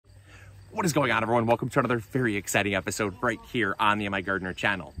What is going on, everyone? Welcome to another very exciting episode right here on the My Gardener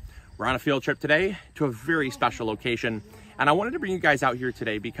channel. We're on a field trip today to a very special location, and I wanted to bring you guys out here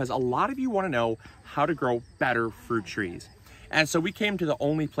today because a lot of you want to know how to grow better fruit trees. And so we came to the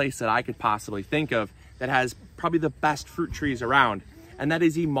only place that I could possibly think of that has probably the best fruit trees around, and that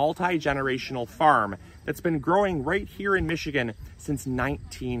is a multi-generational farm that's been growing right here in Michigan since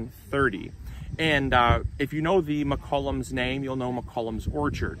 1930. And if you know the McCollum's name, you'll know McCollum's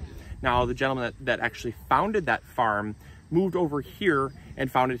Orchard. Now, the gentleman that actually founded that farm moved over here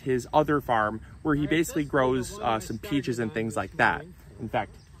and founded his other farm where he basically grows some peaches and things like that. In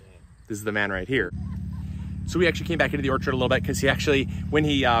fact, this is the man right here. So we actually came back into the orchard a little bit because he actually, when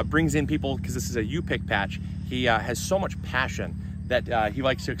he brings in people, because this is a U-pick patch, he has so much passion that he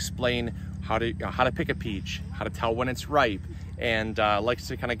likes to explain how to pick a peach, how to tell when it's ripe, and likes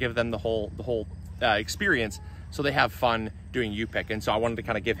to kind of give them the whole experience so they have fun doing U-pick. And so I wanted to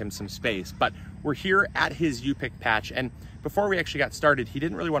kind of give him some space. But we're here at his U-pick patch, and before we actually got started, he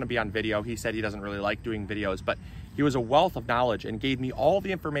didn't really want to be on video. He said he doesn't really like doing videos, but he was a wealth of knowledge and gave me all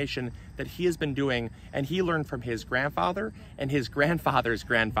the information that he has been doing, and he learned from his grandfather and his grandfather's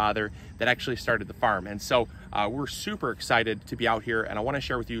grandfather that actually started the farm. And so we're super excited to be out here, and I want to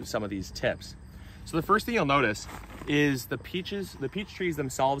share with you some of these tips. So the first thing you'll notice is the peach trees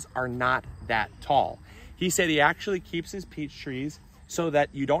themselves are not that tall. He said he actually keeps his peach trees so that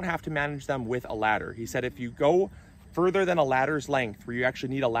you don't have to manage them with a ladder. He said if you go further than a ladder's length, where you actually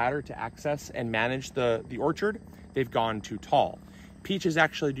need a ladder to access and manage the orchard, they've gone too tall. Peaches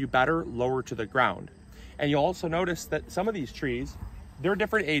actually do better lower to the ground. And you'll also notice that some of these trees, they're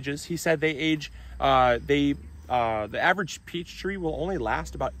different ages. He said they age, the average peach tree will only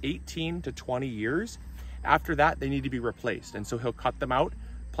last about 18 to 20 years. After that, they need to be replaced. And so he'll cut them out,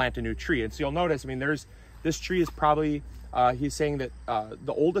 plant a new tree. And so you'll notice, I mean, this tree is probably, he's saying that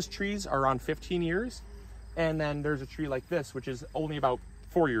the oldest trees are around 15 years. And then there's a tree like this, which is only about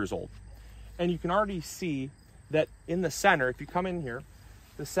 4 years old. And you can already see that in the center, if you come in here,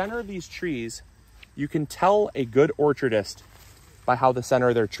 the center of these trees, you can tell a good orchardist by how the center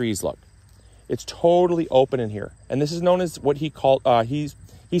of their trees look. It's totally open in here. And this is known as what he called, he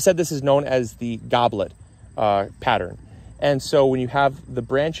said this is known as the goblet pattern. And so when you have the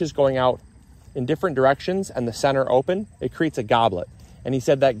branches going out in different directions and the center open, it creates a goblet. And he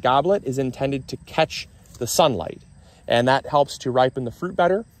said that goblet is intended to catch the sunlight, and that helps to ripen the fruit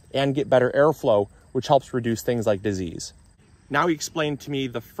better and get better airflow, which helps reduce things like disease. Now he explained to me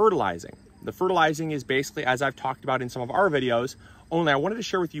the fertilizing. The fertilizing is basically, as I've talked about in some of our videos, only I wanted to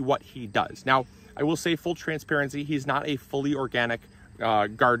share with you what he does. Now, I will say full transparency, he's not a fully organic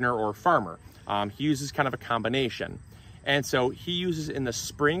gardener or farmer. He uses kind of a combination. And so he uses in the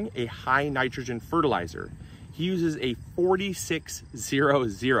spring a high nitrogen fertilizer. He uses a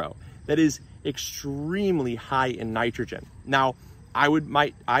 4600. That is extremely high in nitrogen. Now, I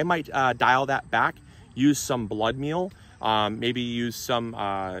might dial that back, use some blood meal, maybe use some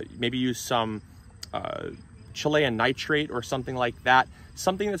Chilean nitrate or something like that.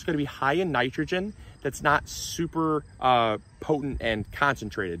 Something that's going to be high in nitrogen that's not super potent and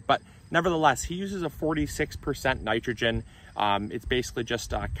concentrated. But nevertheless, he uses a 46% nitrogen. It's basically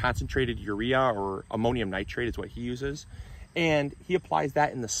just concentrated urea or ammonium nitrate is what he uses. And he applies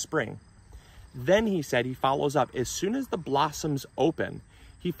that in the spring. Then he said he follows up, as soon as the blossoms open,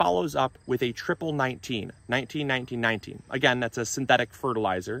 he follows up with a triple 19. Again, that's a synthetic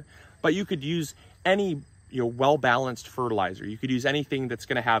fertilizer, but you could use any well-balanced fertilizer. You could use anything that's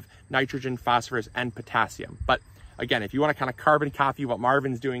going to have nitrogen, phosphorus, and potassium. But again, if you want to kind of carbon copy what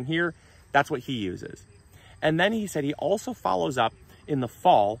Marvin's doing here, that's what he uses. And then he said he also follows up in the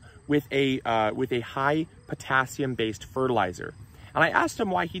fall with a high potassium-based fertilizer. And I asked him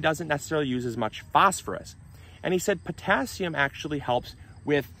why he doesn't necessarily use as much phosphorus. And he said potassium actually helps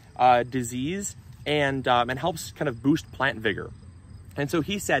with disease and helps kind of boost plant vigor. And so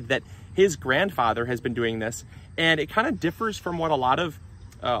he said that his grandfather has been doing this, and it kind of differs from what a lot of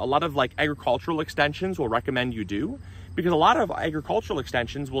like agricultural extensions will recommend you do, because a lot of agricultural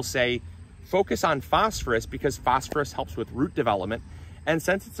extensions will say focus on phosphorus because phosphorus helps with root development. And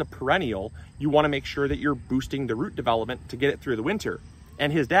since it's a perennial, you want to make sure that you're boosting the root development to get it through the winter.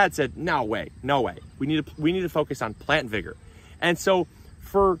 And his dad said, no way. We need to focus on plant vigor. And so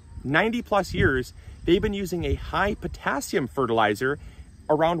for 90 plus years, they've been using a high potassium fertilizer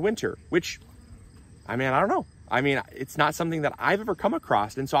around winter, which, I mean, I don't know. I mean, it's not something that I've ever come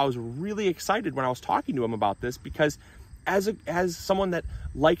across. And so I was really excited when I was talking to him about this, because as someone that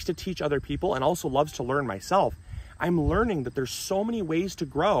likes to teach other people and also loves to learn myself, I'm learning that there's so many ways to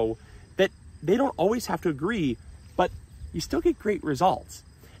grow that they don't always have to agree, but you still get great results.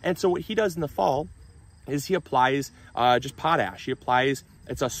 And so what he does in the fall is he applies just potash. He applies,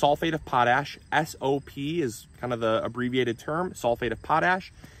 it's a sulfate of potash. SOP is kind of the abbreviated term, sulfate of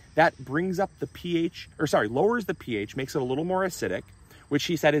potash. That brings up the pH, or sorry, lowers the pH, makes it a little more acidic, which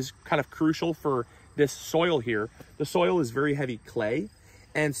he said is kind of crucial for this soil here. The soil is very heavy clay.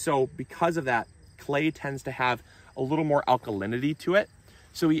 And so because of that, clay tends to have a little more alkalinity to it.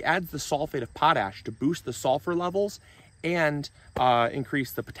 So he adds the sulfate of potash to boost the sulfur levels and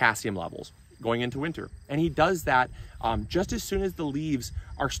increase the potassium levels going into winter. And he does that just as soon as the leaves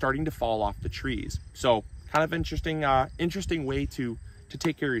are starting to fall off the trees. So kind of interesting way to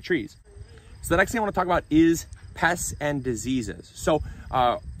take care of your trees. So the next thing I want to talk about is pests and diseases. So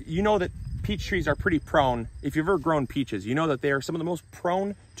you know that peach trees are pretty prone. If you've ever grown peaches, you know that they are some of the most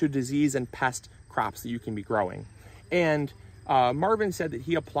prone to disease and pest crops that you can be growing. And Marvin said that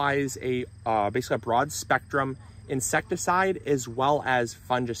he applies a basically a broad spectrum insecticide as well as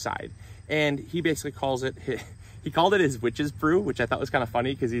fungicide. And he basically calls it, he called it his witch's brew, which I thought was kind of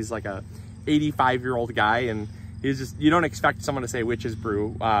funny because he's like a 85-year-old guy, and he's just, you don't expect someone to say witch's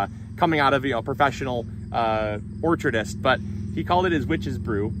brew coming out of, you know, professional orchardist, but he called it his witch's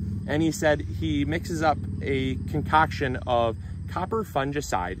brew. And he said he mixes up a concoction of copper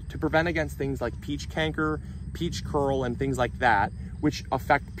fungicide to prevent against things like peach canker, peach curl, and things like that, which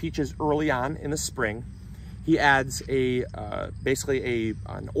affect peaches early on in the spring. He adds a basically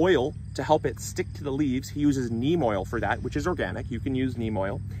an oil to help it stick to the leaves. He uses neem oil for that, which is organic. You can use neem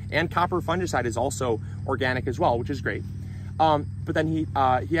oil. And copper fungicide is also organic as well, which is great. But then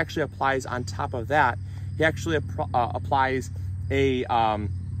he actually applies on top of that, he actually applies a,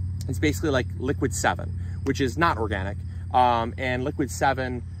 it's basically like liquid 7, which is not organic. And liquid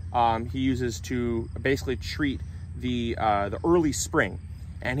 7 he uses to basically treat the early spring.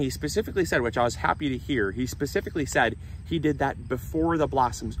 And he specifically said, which I was happy to hear, he specifically said he did that before the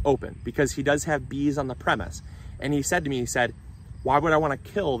blossoms open because he does have bees on the premise. And he said to me, he said, why would I want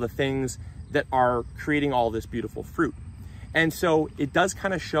to kill the things that are creating all this beautiful fruit? And so it does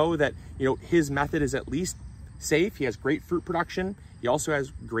kind of show that, you know, his method is at least safe. He has great fruit production. He also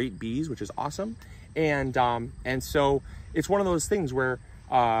has great bees, which is awesome. And so it's one of those things where,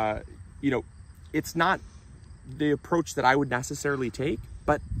 you know, it's not the approach that I would necessarily take.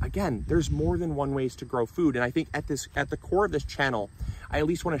 But again, there's more than one ways to grow food. And I think at the core of this channel, I at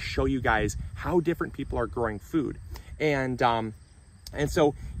least want to show you guys how different people are growing food. And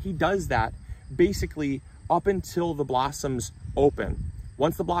so he does that basically up until the blossoms open.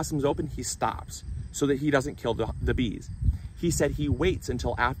 Once the blossoms open, he stops so that he doesn't kill the bees. He said he waits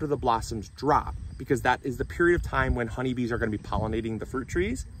until after the blossoms drop because that is the period of time when honeybees are going to be pollinating the fruit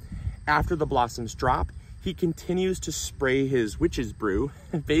trees. After the blossoms drop, he continues to spray his witch's brew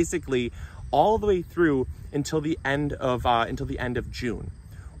basically all the way through until the end of June.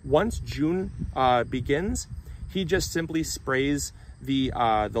 Once June begins, he just simply sprays the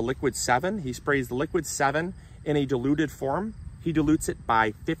liquid 7. He sprays the liquid 7 in a diluted form. He dilutes it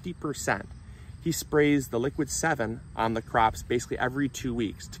by 50%. He sprays the liquid 7 on the crops basically every 2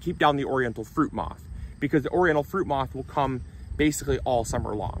 weeks to keep down the oriental fruit moth, because the oriental fruit moth will come basically all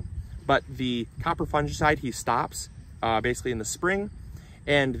summer long. But the copper fungicide he stops basically in the spring,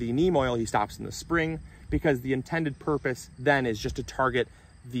 and the neem oil he stops in the spring, because the intended purpose then is just to target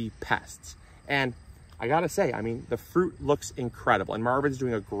the pests. And I gotta say, I mean, the fruit looks incredible, and Marvin's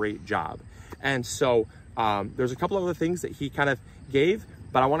doing a great job. And so there's a couple of other things that he kind of gave,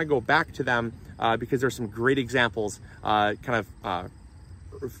 but I want to go back to them because there's some great examples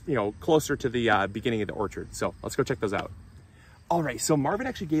you know, closer to the beginning of the orchard. So let's go check those out. All right, so Marvin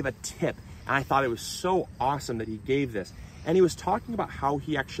actually gave a tip, and I thought it was so awesome that he gave this. And he was talking about how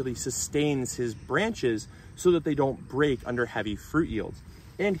he actually sustains his branches so that they don't break under heavy fruit yields.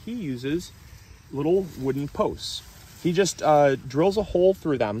 And he uses little wooden posts. He just drills a hole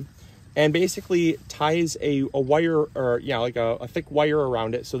through them and basically ties a wire, or yeah, like a thick wire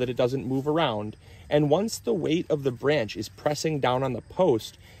around it so that it doesn't move around. And once the weight of the branch is pressing down on the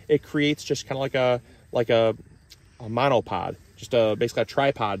post, it creates just kind of like a monopod, just basically a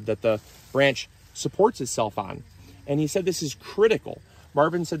tripod that the branch supports itself on. And he said this is critical.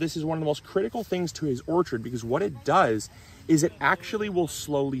 Marvin said this is one of the most critical things to his orchard because what it does is it actually will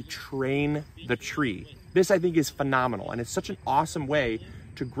slowly train the tree. This I think is phenomenal, and it's such an awesome way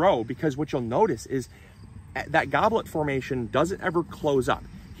to grow because what you'll notice is that goblet formation doesn't ever close up.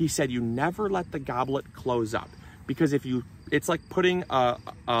 He said you never let the goblet close up because it's like putting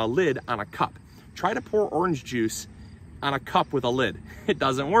a lid on a cup. Try to pour orange juice on a cup with a lid. It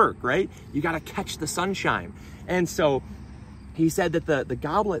doesn't work, right? You got to catch the sunshine. And so he said that the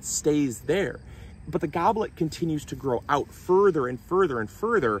goblet stays there, but the goblet continues to grow out further and further and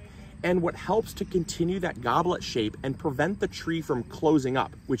further. And what helps to continue that goblet shape and prevent the tree from closing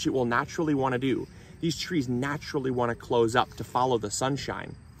up, which it will naturally want to do. These trees naturally want to close up to follow the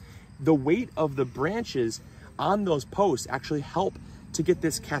sunshine. The weight of the branches on those posts actually help to get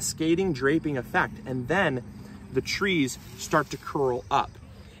this cascading draping effect. And then the trees start to curl up.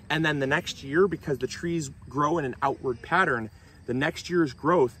 And then the next year, because the trees grow in an outward pattern, the next year's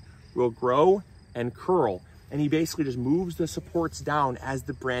growth will grow and curl. And he basically just moves the supports down as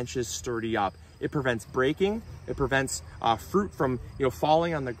the branches sturdy up. It prevents breaking, it prevents fruit from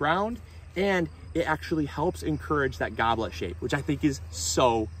falling on the ground, and it actually helps encourage that goblet shape, which I think is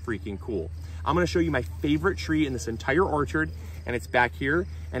so freaking cool. I'm gonna show you my favorite tree in this entire orchard, and it's back here,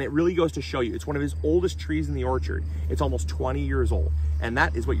 and it really goes to show you, it's one of his oldest trees in the orchard. It's almost 20 years old, and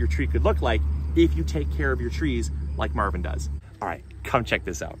that is what your tree could look like if you take care of your trees like Marvin does. All right, come check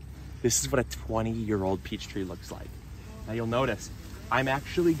this out. This is what a 20-year-old peach tree looks like. Now you'll notice, I'm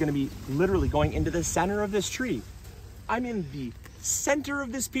actually gonna be literally going into the center of this tree. I'm in the center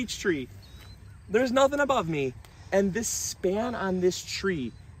of this peach tree. There's nothing above me. And this span on this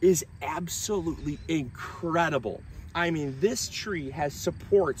tree is absolutely incredible. I mean, this tree has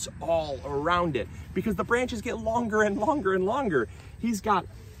supports all around it because the branches get longer and longer and longer. He's got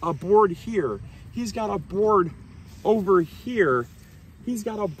a board here. He's got a board over here. He's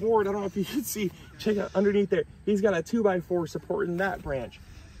got a board, I don't know if you can see, check out underneath there. He's got a 2x4 supporting that branch.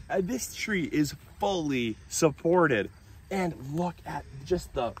 This tree is fully supported. And look at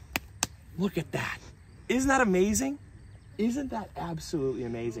look at that. Isn't that amazing? Isn't that absolutely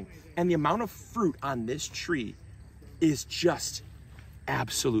amazing? And the amount of fruit on this tree is just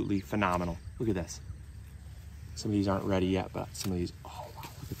absolutely phenomenal. Look at this. Some of these aren't ready yet, but some of these, oh wow,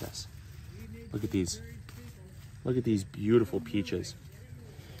 look at this. Look at these. Look at these beautiful peaches.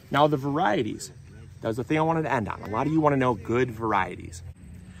 Now the varieties, that was the thing I wanted to end on. A lot of you want to know good varieties.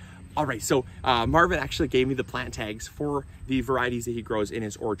 All right, so Marvin actually gave me the plant tags for the varieties that he grows in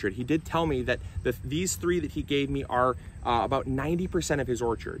his orchard. He did tell me that these three that he gave me are about 90% of his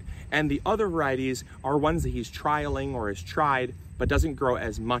orchard. And the other varieties are ones that he's trialing or has tried, but doesn't grow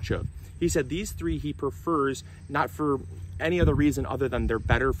as much of. He said these three he prefers not for any other reason other than they're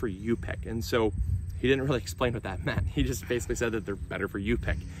better for you pick. And so he didn't really explain what that meant. He just basically said that they're better for you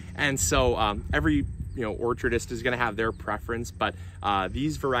pick. And so every orchardist is gonna have their preference, but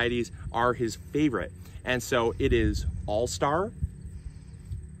these varieties are his favorite. And so it is All-Star,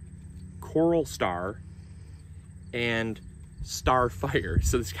 Coral Star, and Starfire.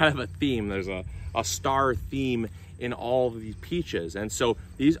 So it's kind of a theme. There's a star theme in all of these peaches. And so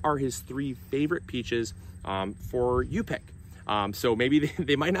these are his three favorite peaches for you pick. So maybe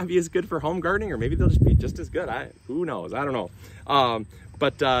they might not be as good for home gardening, or maybe they'll just be just as good. Who knows? I don't know.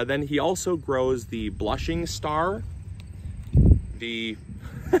 But then he also grows the Blushing Star, the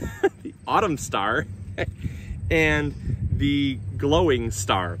the Autumn Star, and the Glowing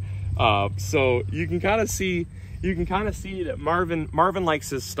Star. So you can kind of see that Marvin likes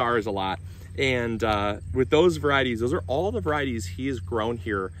his stars a lot. And with those varieties, those are all the varieties he has grown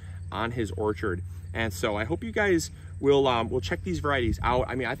here on his orchard. And so I hope you guys will check these varieties out.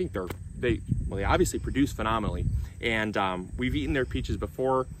 I mean, I think they obviously produce phenomenally. And we've eaten their peaches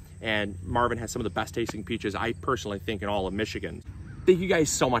before, and Marvin has some of the best tasting peaches, I personally think, in all of Michigan. Thank you guys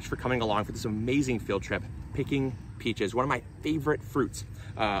so much for coming along for this amazing field trip, picking peaches, one of my favorite fruits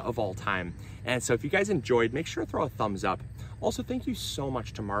of all time. And so if you guys enjoyed, make sure to throw a thumbs up. Also, thank you so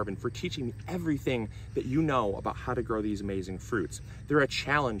much to Marvin for teaching me everything that you know about how to grow these amazing fruits. They're a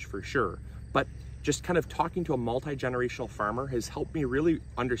challenge for sure, but just kind of talking to a multi-generational farmer has helped me really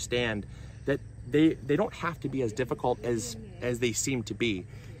understand that they don't have to be as difficult as they seem to be.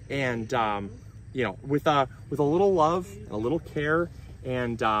 And you know, with a little love and a little care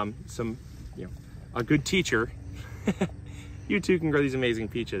and some, a good teacher, you too can grow these amazing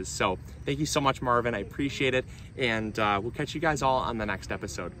peaches. So thank you so much, Marvin. I appreciate it. And we'll catch you guys all on the next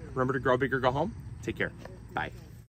episode. Remember to grow big or go home. Take care. Bye.